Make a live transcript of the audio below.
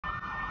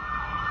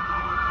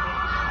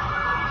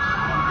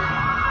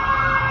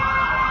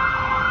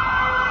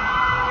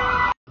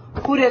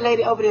Who that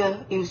lady over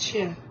there in the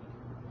chair?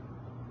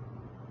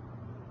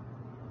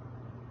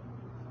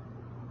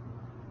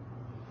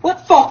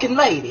 What fucking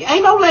lady?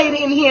 Ain't no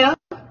lady in here.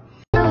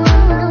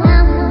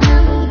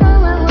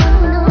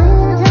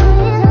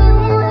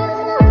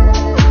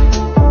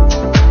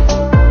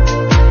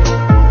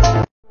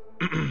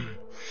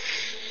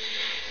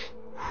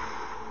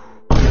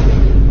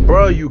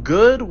 Bro, you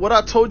good? What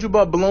I told you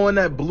about blowing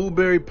that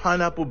blueberry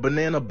pineapple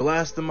banana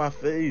blast in my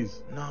face?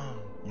 No.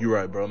 You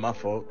right, bro. My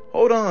fault.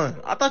 Hold on.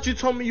 I thought you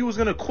told me you was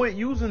gonna quit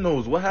using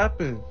those. What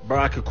happened? Bro,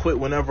 I could quit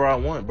whenever I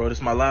want, bro. This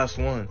is my last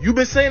one. You've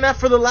been saying that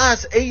for the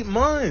last 8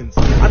 months.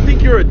 I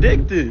think you're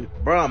addicted.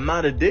 Bro, I'm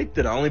not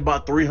addicted. I only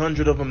bought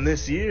 300 of them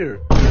this year.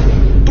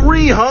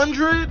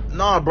 300?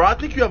 Nah, bro. I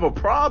think you have a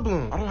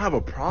problem. I don't have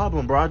a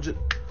problem, bro. I just...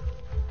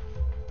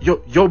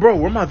 Yo, bro.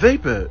 Where my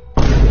vape at?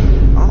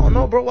 I don't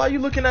know, bro. Why you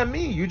looking at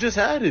me? You just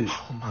had it.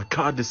 Oh, my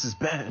God. This is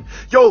bad.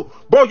 Yo,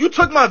 bro. You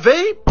took my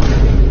vape?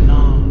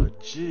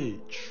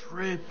 Shit,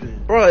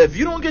 tripping. Bro, if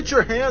you don't get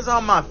your hands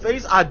on my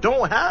face, I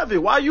don't have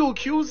it. Why are you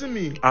accusing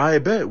me? I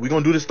bet. We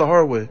gonna do this the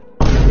hard way.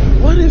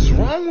 What is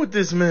wrong with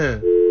this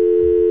man?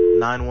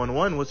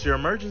 911, what's your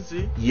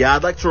emergency? Yeah,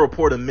 I'd like to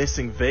report a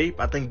missing vape.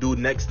 I think dude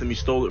next to me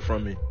stole it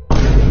from me.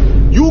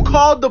 You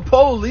called the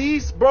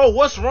police? Bro,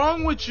 what's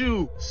wrong with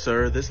you?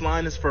 Sir, this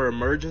line is for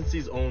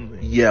emergencies only.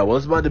 Yeah, well,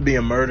 it's about to be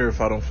a murder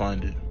if I don't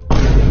find it.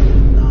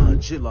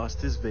 Jit lost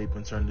his vape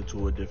and turned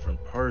into a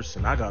different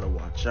person. I gotta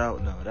watch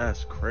out now.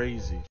 That's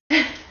crazy.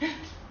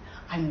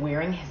 I'm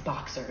wearing his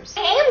boxers.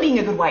 I am being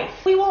a good wife.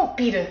 We won't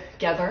be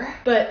together,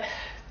 but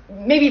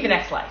maybe the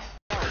next life.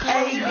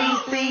 A,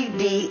 B, C,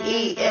 D,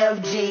 E,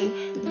 F,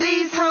 G.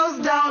 These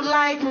hoes don't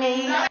like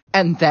me.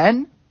 And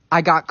then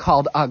I got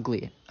called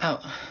ugly.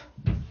 Oh.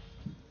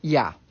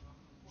 Yeah.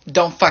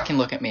 Don't fucking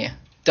look at me.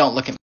 Don't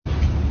look at me.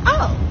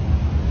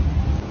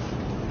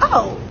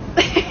 Oh.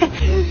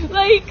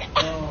 Like...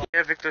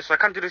 Yeah, Victor, so I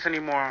can't do this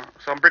anymore,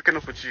 so I'm breaking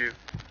up with you.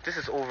 This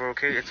is over,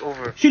 okay? It's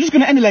over. So you're just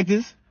gonna end it like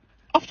this?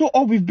 After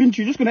all we've been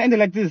through, you're just gonna end it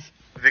like this?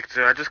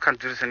 Victor, I just can't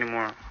do this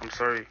anymore. I'm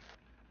sorry.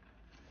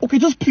 Okay,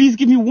 just please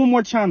give me one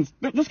more chance.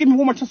 Just give me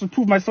one more chance to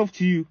prove myself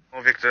to you.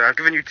 Oh, Victor, I've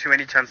given you too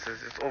many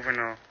chances. It's over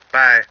now.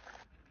 Bye.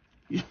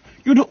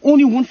 You're the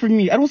only one for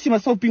me. I don't see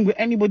myself being with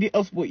anybody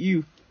else but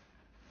you.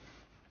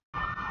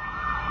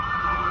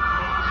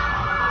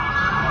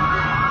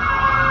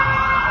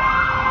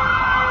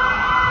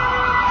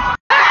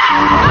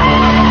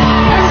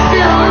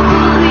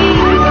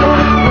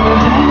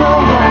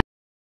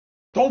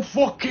 Don't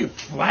fucking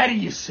flatter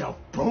yourself,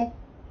 bro.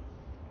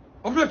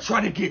 I'm not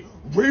trying to get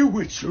real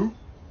with you.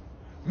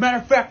 Matter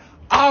of fact,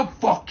 I'm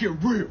fucking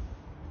real.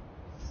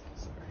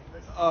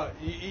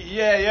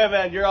 Yeah,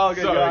 man, you're all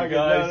good. Sorry, you're all good.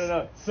 guys.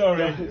 No.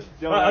 Sorry.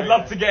 I'd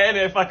love to get in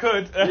it if I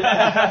could.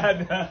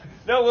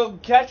 No, we'll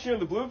catch you in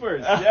the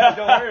bloopers. Yeah,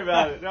 don't worry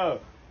about it.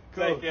 No.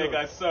 Cool, Yeah,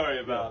 guys, sorry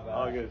about that.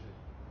 All good.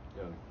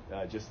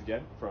 Just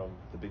again, from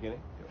the beginning.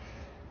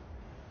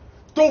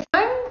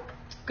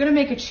 I'm gonna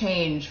make a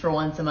change for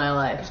once in my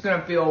life. It's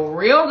gonna feel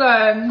real good.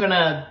 I'm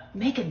gonna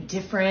make a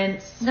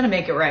difference. I'm gonna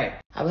make it right.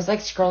 I was like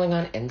scrolling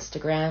on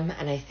Instagram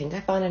and I think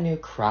I found a new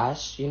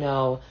crush. You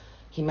know,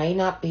 he might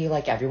not be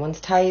like everyone's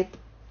type.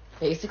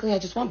 Basically, I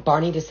just want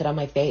Barney to sit on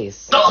my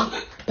face.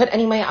 But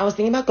anyway, I was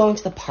thinking about going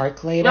to the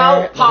park later.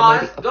 No,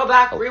 pause. Maybe... Go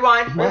back.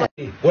 Rewind. What?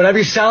 Whatever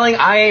you're selling,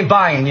 I ain't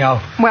buying, yo.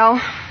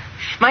 Well,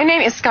 my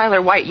name is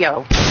Skylar White,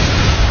 yo.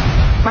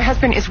 My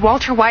husband is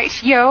Walter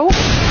White, yo.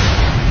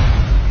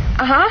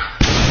 Uh-huh.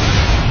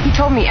 He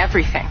told me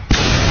everything.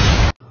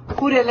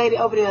 Who that lady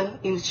over there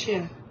in the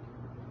chair?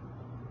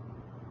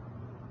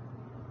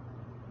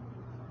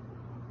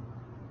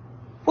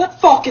 What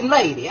fucking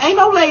lady? Ain't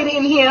no lady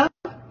in here.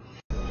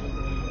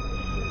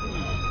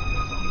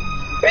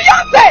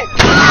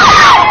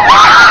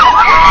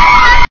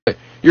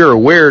 You're a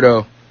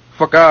weirdo.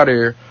 Fuck out of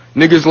here.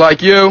 Niggas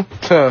like you?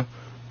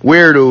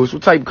 Weirdos.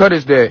 What type of cut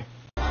is that?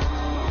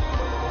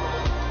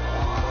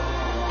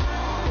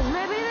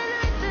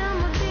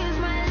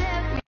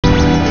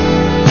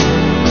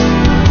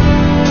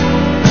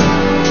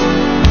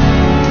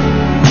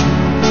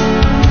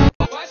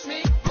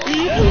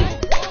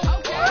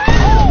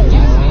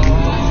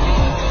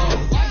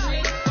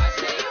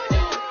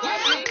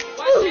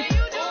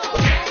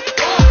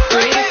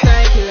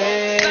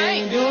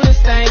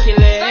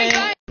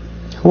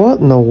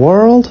 What in the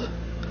world?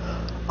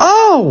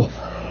 Oh!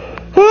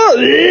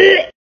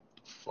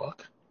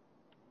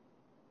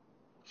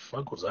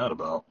 Fuck was that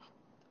about?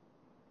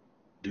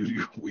 Dude,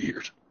 you're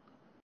weird.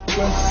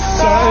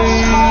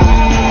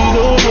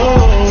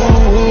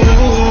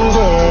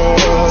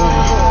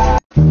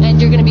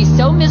 And you're gonna be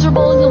so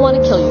miserable and you'll want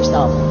to kill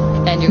yourself.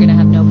 And you're gonna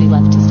have nobody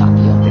left to stop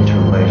you.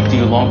 Interlinked. Do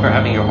you long for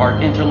having your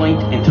heart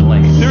interlinked?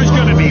 Interlinked. There's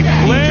gonna be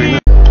plenty.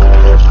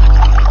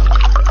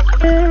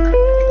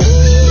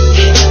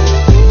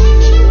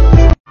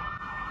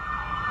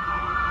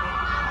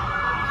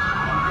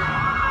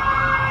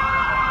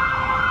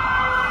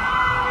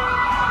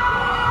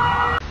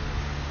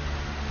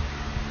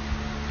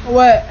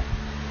 What?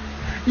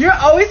 You're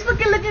always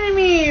fucking looking at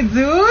me,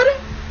 dude.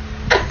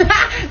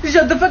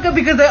 Shut the fuck up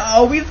because I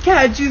always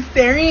catch you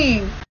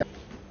staring.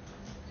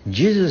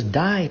 Jesus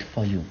died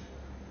for you.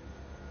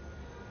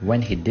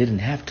 When he didn't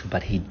have to,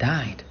 but he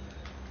died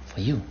for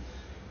you.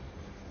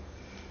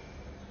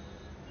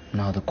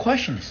 Now the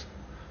question is,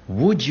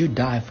 would you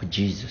die for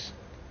Jesus?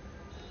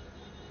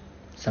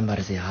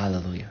 Somebody say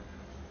hallelujah.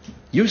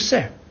 You,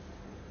 sir,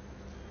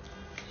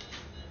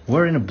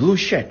 wearing a blue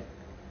shirt.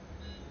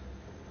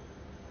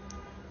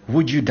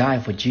 Would you die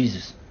for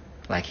Jesus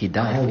like he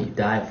died for you? I would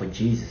die for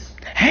Jesus.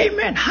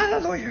 Amen.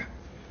 Hallelujah.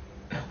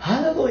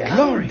 Hallelujah.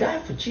 Glory. I would die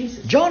for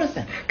Jesus.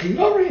 Jonathan.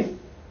 Glory.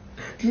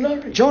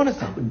 Glory.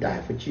 Jonathan. I would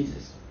die for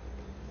Jesus.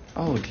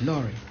 Oh,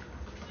 glory.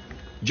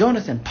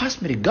 Jonathan,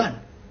 pass me the gun.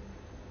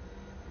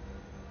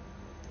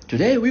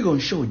 Today we're going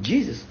to show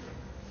Jesus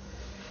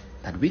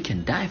that we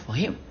can die for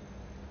him.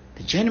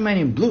 The gentleman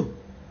in blue.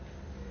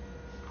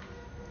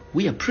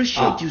 We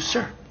appreciate you,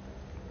 sir.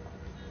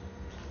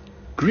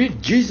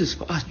 Greet Jesus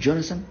for us,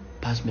 Jonathan.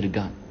 Pass me the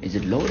gun. Is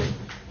it loaded?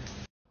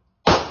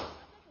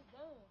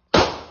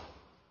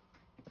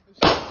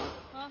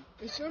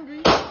 It shouldn't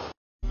be.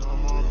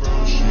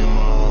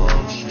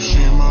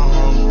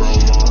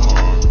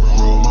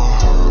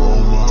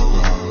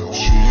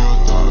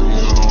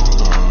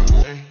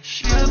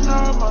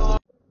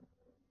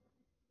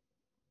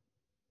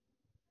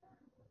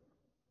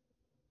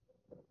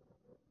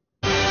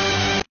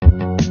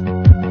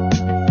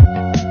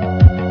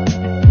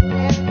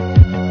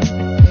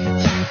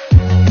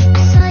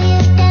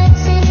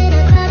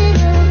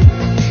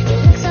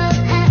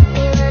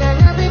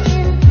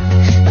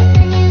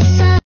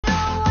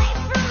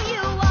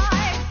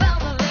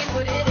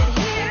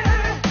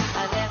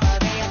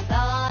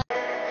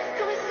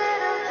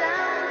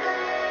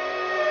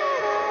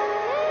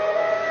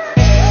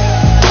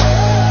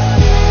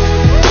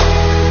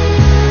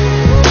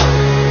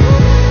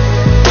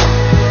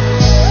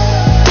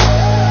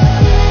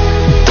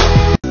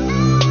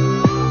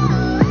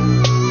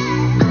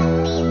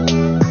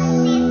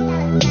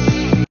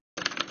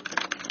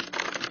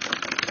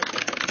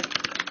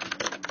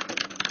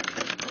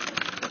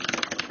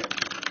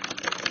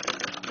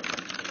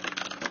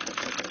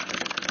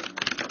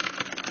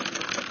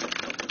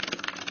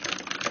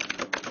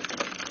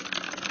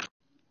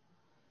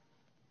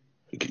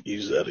 You could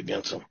use that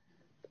against him.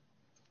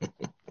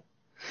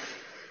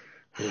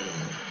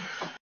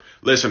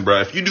 Listen,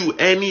 bro, if you do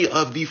any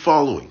of the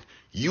following,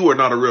 you are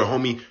not a real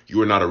homie.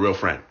 You are not a real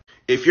friend.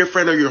 If your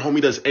friend or your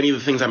homie does any of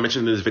the things I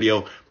mentioned in this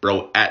video,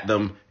 bro, at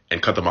them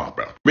and cut them off,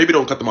 bro. Maybe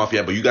don't cut them off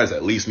yet, but you guys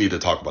at least need to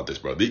talk about this,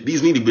 bro.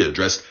 These need to be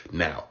addressed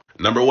now.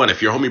 Number one,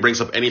 if your homie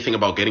brings up anything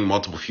about getting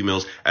multiple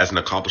females as an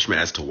accomplishment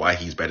as to why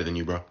he's better than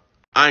you, bro.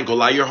 I ain't gonna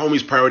lie, your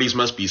homie's priorities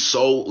must be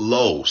so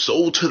low,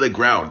 so to the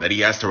ground that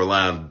he has to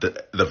rely on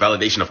the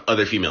validation of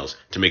other females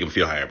to make him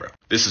feel higher, bro.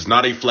 This is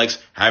not a flex.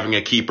 Having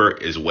a keeper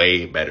is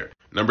way better.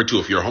 Number two,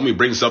 if your homie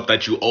brings up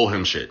that you owe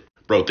him shit,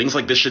 bro, things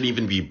like this shouldn't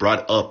even be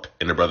brought up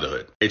in a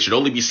brotherhood. It should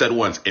only be said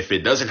once. If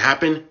it doesn't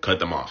happen, cut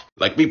them off.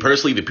 Like me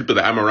personally, the people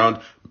that I'm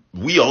around,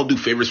 we all do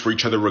favors for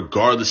each other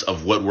regardless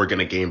of what we're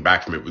gonna gain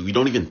back from it. We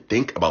don't even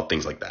think about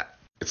things like that.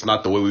 It's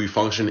not the way we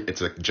function. It's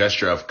a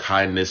gesture of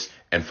kindness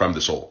and from the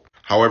soul.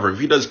 However, if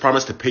he does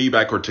promise to pay you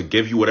back or to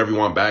give you whatever you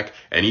want back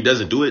and he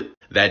doesn't do it,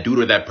 that dude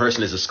or that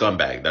person is a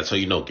scumbag. That's how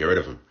you know. Get rid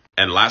of him.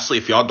 And lastly,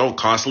 if y'all don't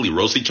constantly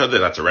roast each other,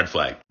 that's a red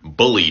flag.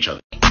 Bully each other.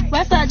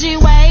 What's up,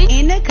 G-Way?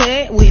 In the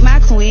cut with my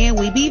twin,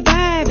 we be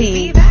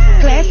vibing.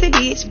 Classy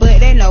bitch,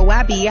 but they know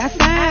I be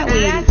outside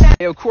with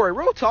it. Yo, Corey,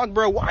 real talk,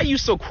 bro. Why are you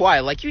so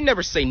quiet? Like, you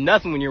never say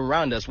nothing when you're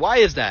around us. Why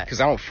is that?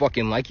 Because I don't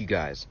fucking like you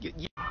guys.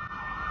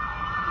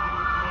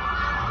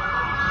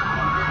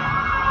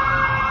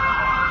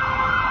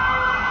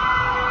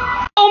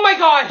 Oh my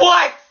god!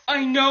 What?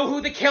 I know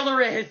who the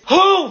killer is.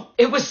 Who?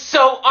 It was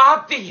so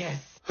obvious.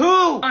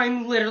 Who?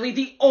 I'm literally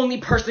the only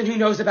person who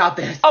knows about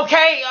this.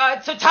 Okay,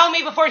 so tell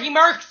me before he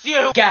murks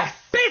you. Guess.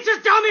 Bitch,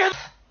 just tell me.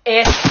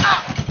 It's...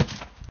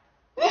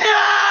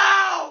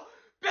 No!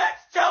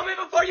 Bitch, tell me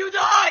before you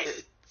die!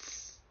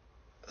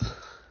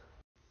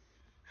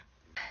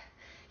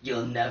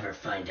 You'll never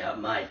find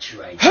out my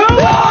true identity. Who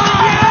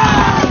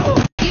are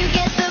you?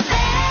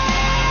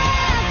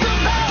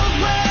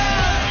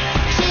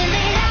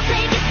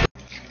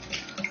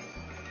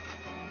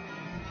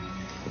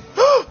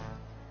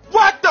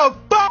 What the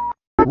fuck?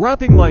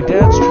 Wrapping my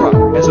dad's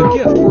truck as a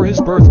gift for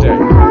his birthday.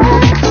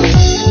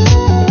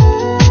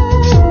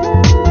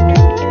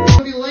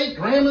 Be late.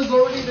 Grandma's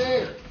already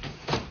there.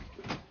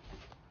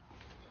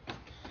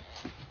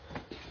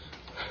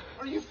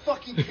 Are you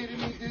fucking kidding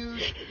me,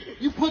 dude?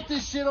 You put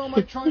this shit on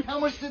my trunk. How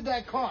much did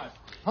that cost?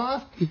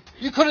 Huh?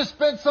 You could have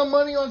spent some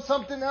money on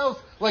something else,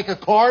 like a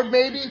card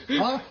maybe.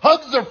 Huh?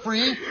 Hugs are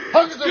free.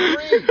 Hugs are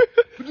free.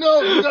 But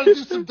no, you gotta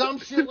do some dumb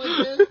shit like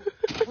this.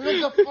 We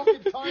don't got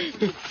fucking time for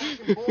this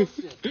fucking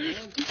bullshit, man.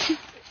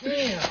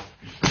 Damn.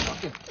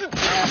 Fucking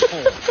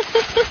asshole.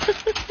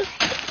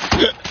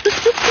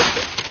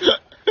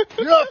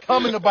 You're not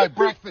coming to buy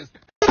breakfast.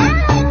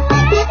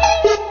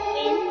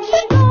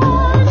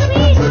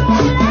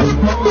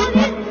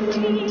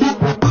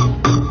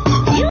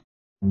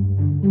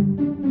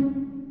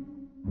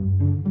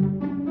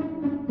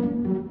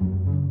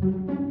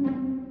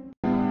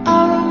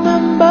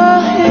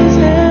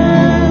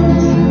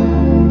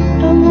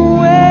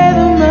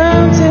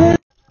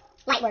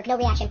 work, no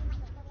reaction.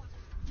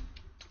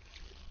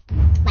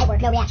 Light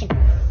work, no reaction.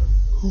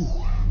 Ooh.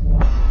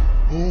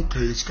 Okay,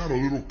 it's got a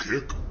little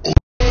kick. Oh.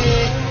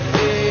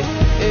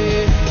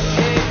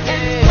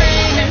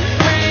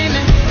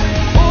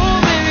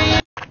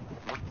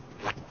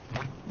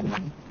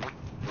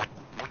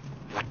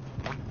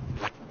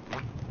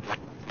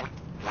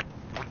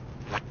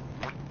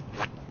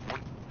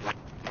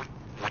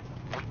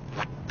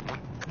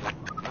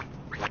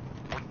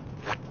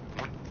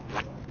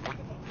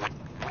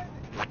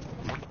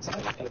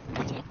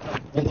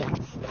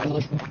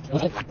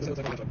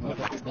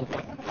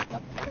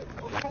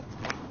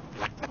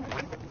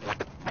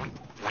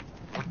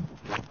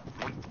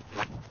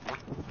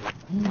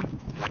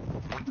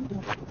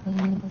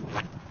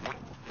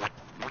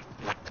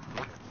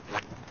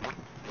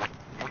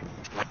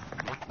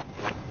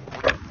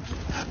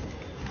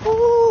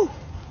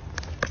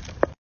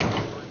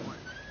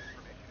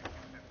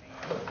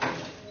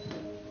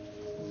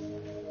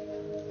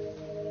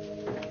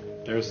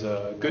 There's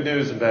good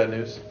news and bad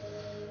news.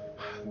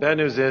 Bad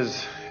news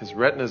is his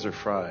retinas are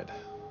fried.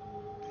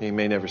 He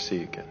may never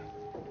see again.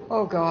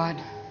 Oh, God.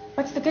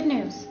 What's the good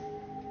news?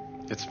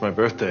 It's my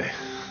birthday.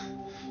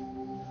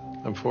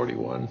 I'm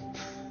 41.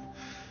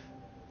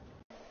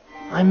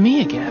 I'm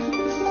me again.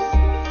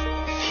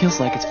 Feels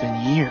like it's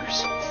been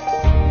years.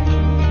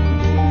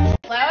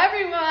 Hello,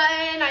 everyone.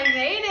 I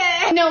made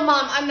it. No,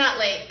 Mom, I'm not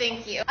late.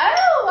 Thank you.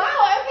 Oh,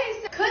 wow.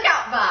 Okay, so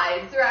cookout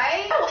vibes,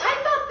 right? Oh, I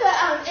thought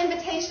the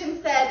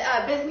invitation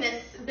said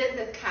business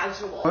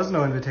casual. There was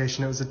no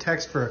invitation. It was a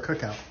text for a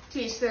cookout. To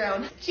each their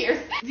own. Cheers.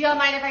 Do y'all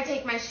mind if I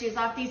take my shoes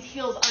off? These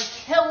heels are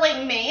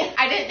killing me.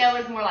 I didn't know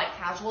it was more like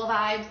casual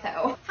vibes,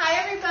 so.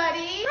 Hi,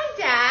 everybody. Hi,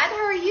 Dad.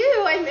 How are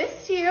you? I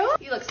missed you.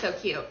 You look so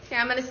cute. Here,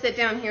 I'm gonna sit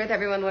down here with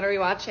everyone. What are we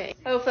watching?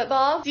 Oh,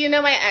 football? Do you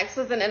know my ex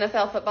was an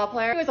NFL football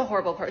player? He was a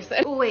horrible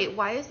person. Oh, wait,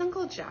 why is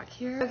Uncle Jack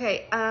here?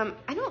 Okay, I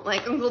don't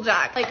like Uncle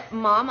Jack. Like,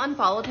 Mom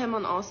unfollowed him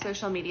on all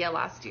social media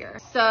last year.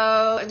 So,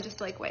 I'm just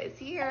like, why is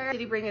he here?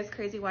 Did he bring his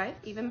crazy wife?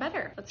 Even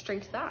better. Let's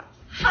drink to that.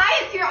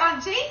 Hi, it's your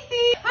Aunt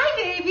JC.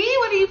 Hi, baby.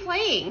 What are you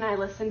playing? Can I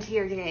listen to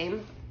your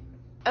game?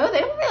 Oh, they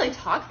don't really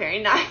talk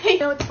very nice. You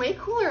know, it's way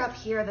cooler up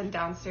here than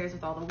downstairs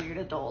with all the weird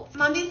adults.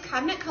 Mom, these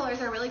cabinet colors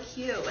are really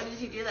cute. When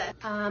did you do this?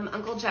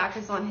 Uncle Jack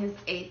is on his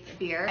 8th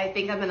beer. I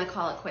think I'm gonna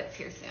call it quits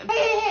here soon.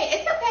 Hey,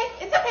 it's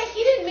okay. It's okay.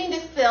 He didn't mean to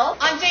spill.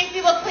 Aunt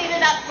JC will clean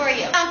it up for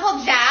you.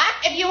 Uncle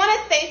Jack, if you want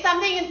to say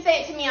something, and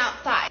say it to me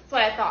outside. That's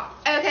what I thought.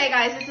 Okay,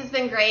 guys, this has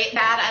been great.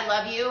 Dad, I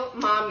love you.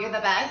 Mom, you're the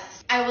best.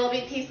 I will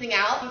be peacing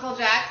out. Uncle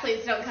Jack,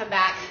 please don't come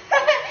back.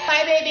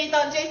 Bye, babies.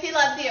 Aunt JC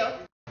loves you.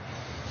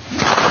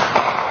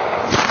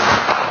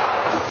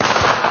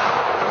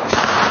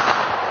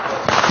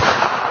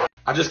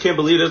 I just can't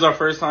believe this is our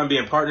first time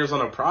being partners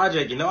on a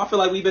project. You know, I feel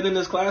like we've been in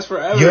this class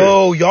forever.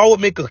 Yo, y'all would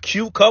make a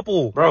cute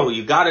couple. Bro,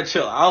 you gotta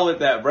chill out with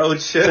that, bro.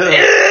 Chill.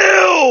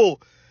 Ew!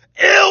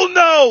 Ew,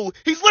 no!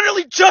 He's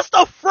literally just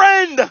a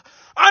friend!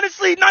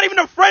 Honestly, not even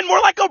a friend,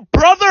 more like a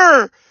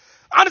brother!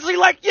 Honestly,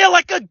 like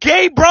a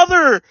gay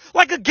brother.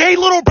 Like a gay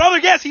little brother.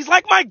 Yes, he's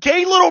like my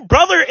gay little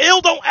brother.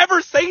 Ew, don't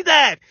ever say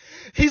that.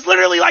 He's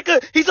literally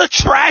he's a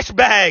trash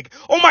bag.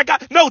 Oh my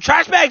God. No,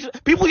 trash bags,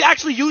 people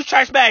actually use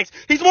trash bags.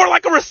 He's more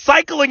like a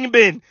recycling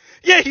bin.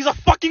 Yeah, he's a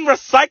fucking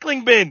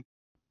recycling bin.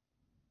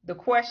 The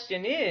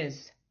question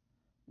is,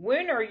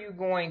 when are you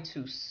going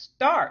to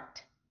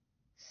start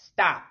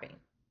stopping?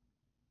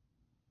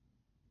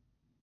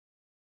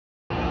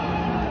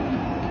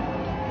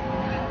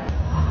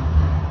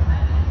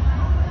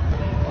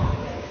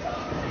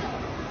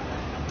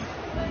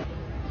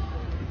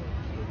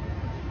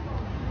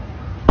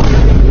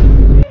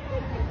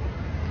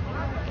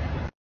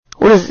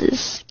 What is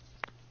this?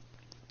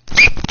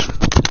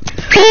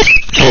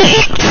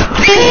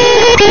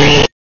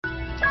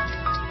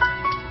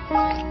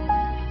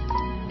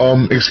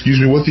 Excuse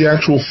me, what the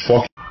actual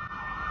fuck?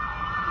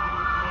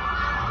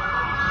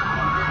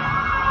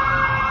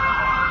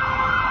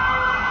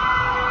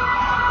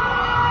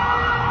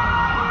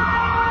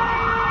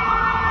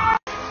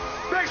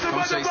 Make some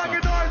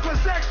motherfucking noise for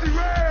Sexy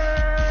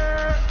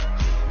Red!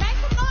 Make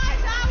some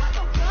noise, y'all. What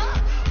the fuck?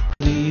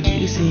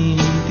 Vivir sin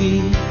ti,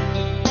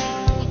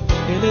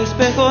 el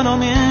espejo no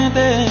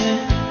miente,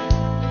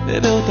 te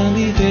veo tan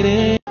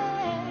diferente.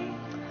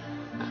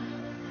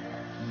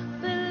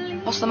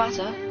 What's the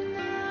matter?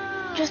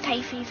 Just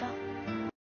hay fever.